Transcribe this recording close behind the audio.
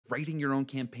Writing your own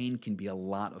campaign can be a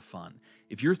lot of fun.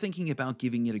 If you're thinking about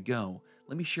giving it a go,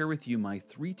 let me share with you my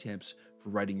 3 tips for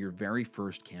writing your very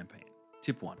first campaign.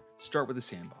 Tip 1, start with a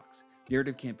sandbox.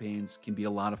 Narrative campaigns can be a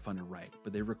lot of fun to write,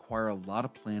 but they require a lot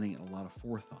of planning and a lot of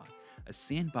forethought. A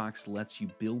sandbox lets you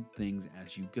build things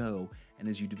as you go and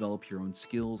as you develop your own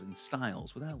skills and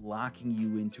styles without locking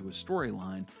you into a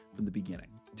storyline from the beginning.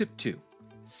 Tip 2,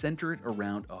 center it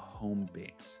around a home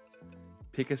base.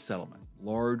 Pick a settlement,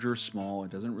 large or small,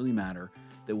 it doesn't really matter,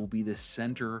 that will be the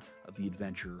center of the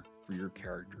adventure for your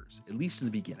characters, at least in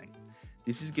the beginning.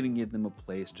 This is going to give them a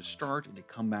place to start and to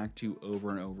come back to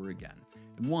over and over again.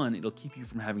 And 1, it'll keep you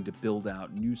from having to build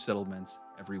out new settlements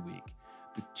every week.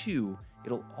 But 2,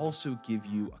 it'll also give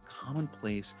you a common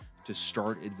place to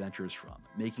start adventures from,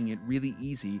 making it really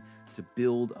easy to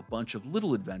build a bunch of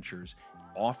little adventures,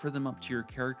 offer them up to your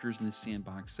characters in this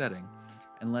sandbox setting,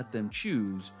 and let them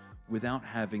choose without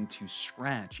having to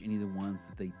scratch any of the ones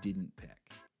that they didn't pick.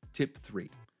 Tip 3,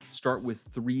 start with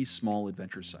 3 small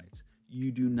adventure sites. You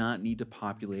do not need to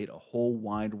populate a whole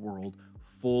wide world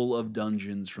full of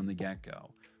dungeons from the get-go.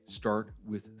 Start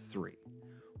with 3.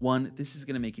 1, this is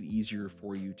going to make it easier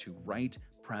for you to write,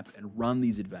 prep, and run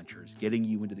these adventures, getting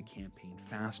you into the campaign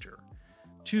faster.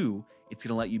 2, it's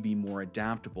going to let you be more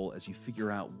adaptable as you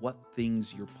figure out what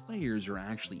things your players are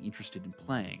actually interested in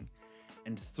playing.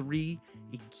 And 3,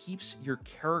 it keeps your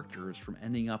characters from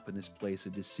ending up in this place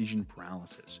of decision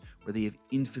paralysis, where they have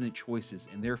infinite choices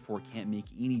and therefore can't make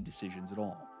any decisions at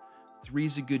all. 3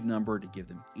 is a good number to give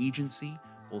them agency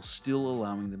while still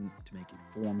allowing them to make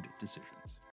informed decisions.